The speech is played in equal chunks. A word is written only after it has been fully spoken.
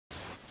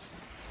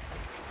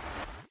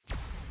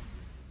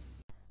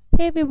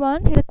Hey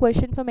everyone, here's a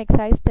question from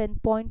exercise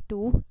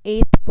 10.2,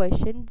 8th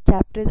question.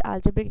 Chapter is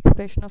Algebraic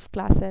Expression of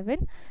class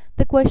 7.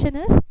 The question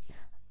is,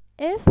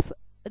 if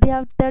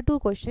there are two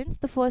questions.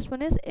 The first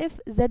one is, if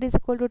z is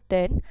equal to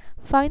 10,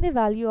 find the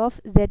value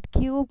of z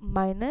cube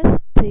minus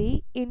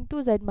 3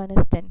 into z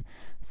minus 10.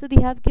 So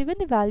they have given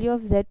the value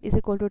of z is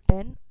equal to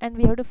 10 and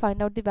we have to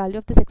find out the value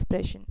of this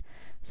expression.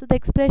 So the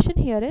expression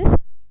here is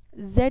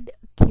z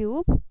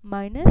cube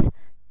minus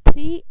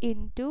 3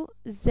 into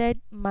z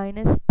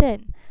minus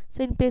 10.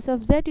 So in place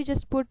of z you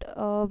just put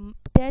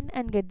 10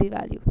 and get the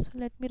value. So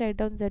let me write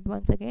down z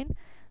once again.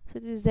 So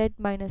this is z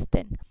minus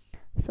 10.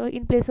 So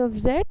in place of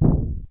z,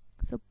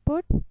 so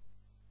put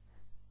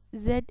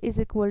z is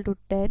equal to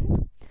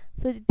 10.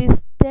 So it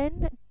is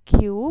 10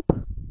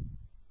 cube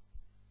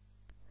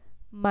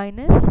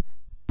minus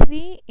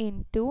 3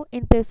 into,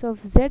 in place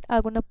of z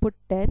I'm gonna put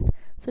 10,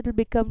 so it will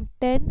become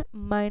 10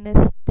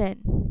 minus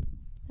 10,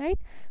 right?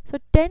 So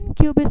 10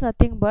 cube is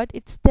nothing but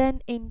it's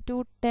 10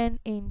 into 10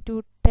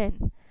 into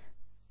 10,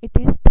 it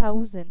is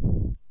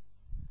 1000,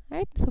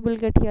 right? So we'll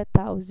get here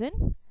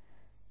 1000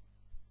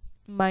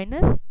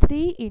 minus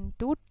 3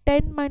 into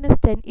 10 minus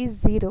 10 is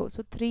 0,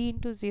 so 3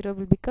 into 0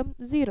 will become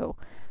 0.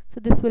 So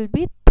this will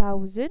be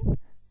 1000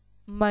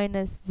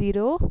 minus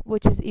 0,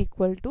 which is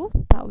equal to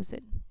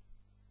 1000.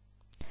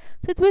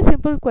 So it's a very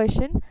simple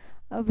question.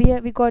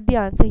 We got the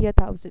answer here,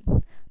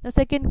 1000. Now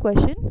second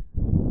question.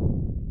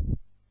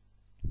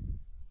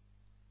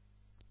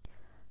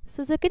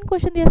 So second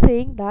question, they are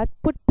saying that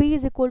put p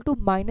is equal to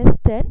minus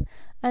 10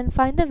 and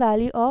find the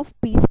value of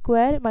p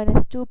square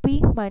minus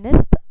 2p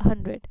minus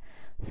 100.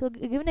 So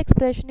given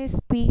expression is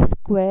p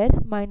square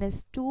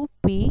minus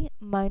 2p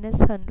minus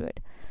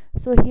 100.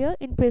 So here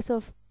in place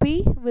of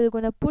p we're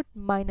gonna put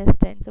minus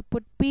 10. So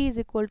put p is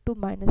equal to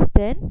minus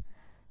 10.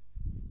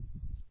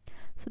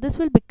 So this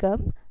will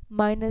become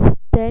minus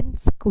 10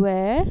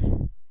 square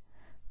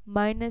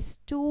minus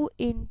 2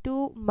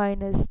 into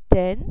minus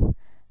 10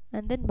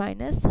 and then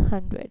minus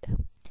 100.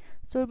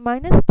 So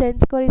minus 10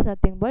 square is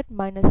nothing but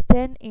minus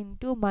 10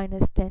 into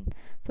minus 10.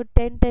 So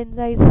 10 tens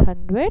is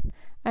 100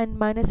 and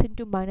minus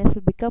into minus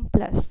will become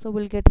plus. So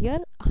we'll get here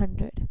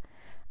 100.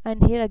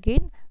 And here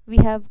again we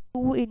have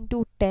 2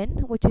 into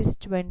 10, which is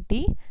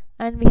 20,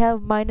 and we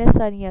have minus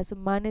sign here. So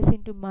minus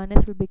into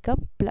minus will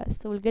become plus.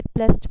 So we'll get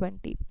plus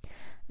 20.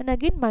 And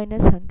again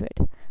minus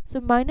 100.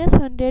 So minus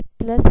 100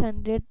 plus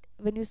 100,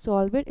 when you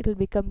solve it, it will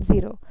become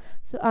 0.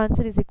 So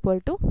answer is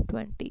equal to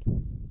 20.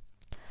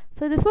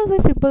 So this was a very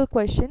simple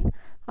question.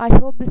 I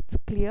hope this is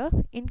clear.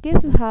 In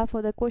case you have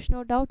further question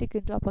or doubt, you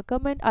can drop a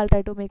comment. I'll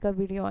try to make a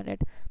video on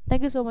it.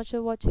 Thank you so much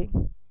for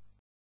watching.